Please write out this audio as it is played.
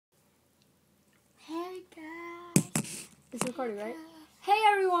It's recording, right? Hey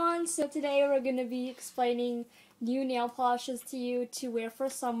everyone! So today we're going to be explaining new nail polishes to you to wear for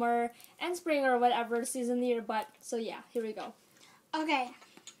summer and spring or whatever season of the year. But, so yeah, here we go. Okay.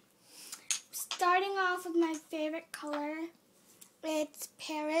 Starting off with my favorite color. It's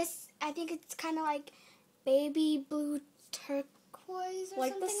Paris. I think it's kind of like baby blue turquoise or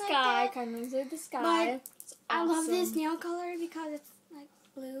Like something the sky, like that. kind of like the sky. But It's I love this awesome. nail color because it's like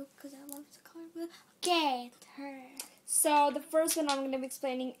blue, because I love the color blue. Okay, it's her. So the first one I'm going to be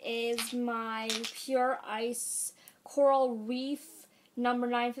explaining is my Pure Ice Coral Reef number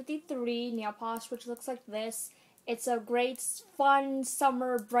 953 nail polish, which looks like this. It's a great, fun,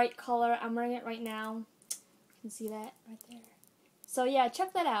 summer, bright color. I'm wearing it right now. You can see that right there. So yeah,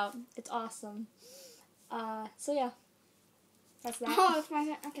 check that out. It's awesome. So yeah, that's that. Oh, it's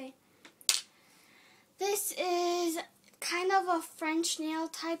my okay. This is kind of a French nail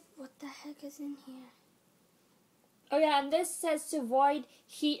type. What the heck is in here? Oh yeah, and this says to avoid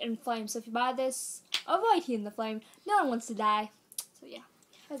heat and flame. So if you buy this, avoid heat and the flame. No one wants to die. So yeah,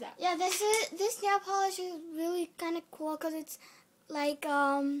 how's that? Yeah, this nail polish is really kind of cool because it's like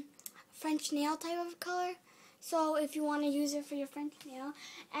French nail type of color. So if you want to use it for your French nail,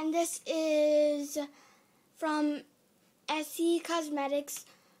 and this is from SE Cosmetics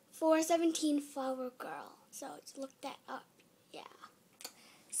 417 Flower Girl. So just look that up. Yeah.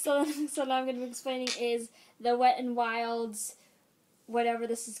 So now I'm going to be explaining is the Wet n Wild's, whatever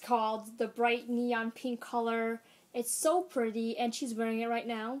this is called, the bright neon pink color. It's so pretty, and she's wearing it right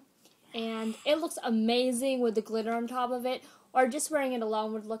now. And it looks amazing with the glitter on top of it, or just wearing it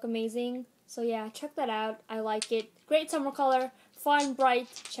alone would look amazing. So yeah, check that out. I like it. Great summer color, fun, bright.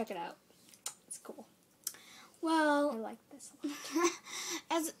 Check it out. It's cool. I Well, like this a lot.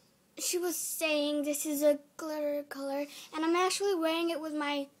 as she was saying, this is a glitter color, and I'm actually wearing it with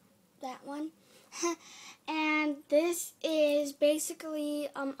that one. And this is basically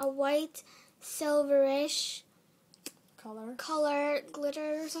a white silverish color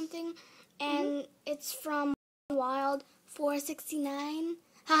glitter or something, and it's from Wild 469.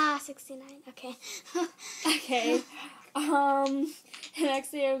 Haha, 69. Okay. Okay. The next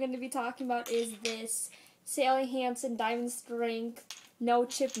thing I'm going to be talking about is this Sally Hansen Diamond Strength No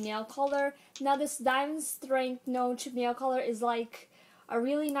Chip Nail Color. Now this Diamond Strength No Chip Nail Color is like a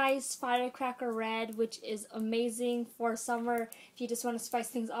really nice firecracker red, which is amazing for summer. If you just want to spice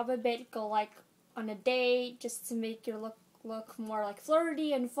things up a bit, go like on a date just to make your look more like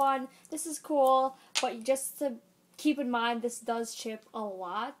flirty and fun. This is cool, but just to keep in mind, this does chip a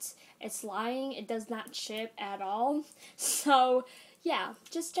lot. It's lying. It does not chip at all. So, yeah,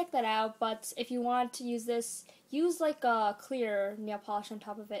 just check that out. But if you want to use this, use like a clear nail polish on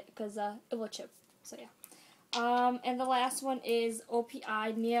top of it because it will chip. So, yeah. And the last one is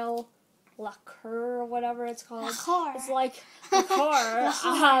OPI Nail Lacquer or whatever it's called. Lacquer. It's like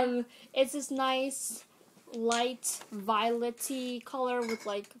lacquer. It's this nice light violet-y color with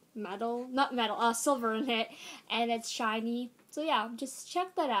like silver in it, and it's shiny. So yeah, just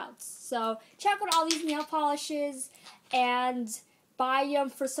check that out. So check out all these nail polishes and buy them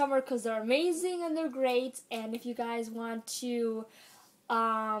for summer because they're amazing and they're great. And if you guys want to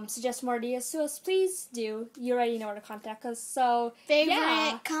suggest more ideas to us, please do. You already know where to contact us. So Favorite,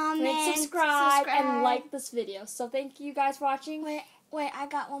 yeah, comment, subscribe, and like this video. So thank you guys for watching. Wait, I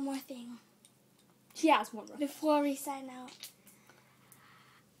got one more thing. She has one more. Before we sign out.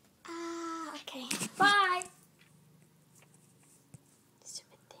 Okay. Bye.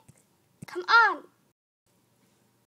 Stupid thing. Come on.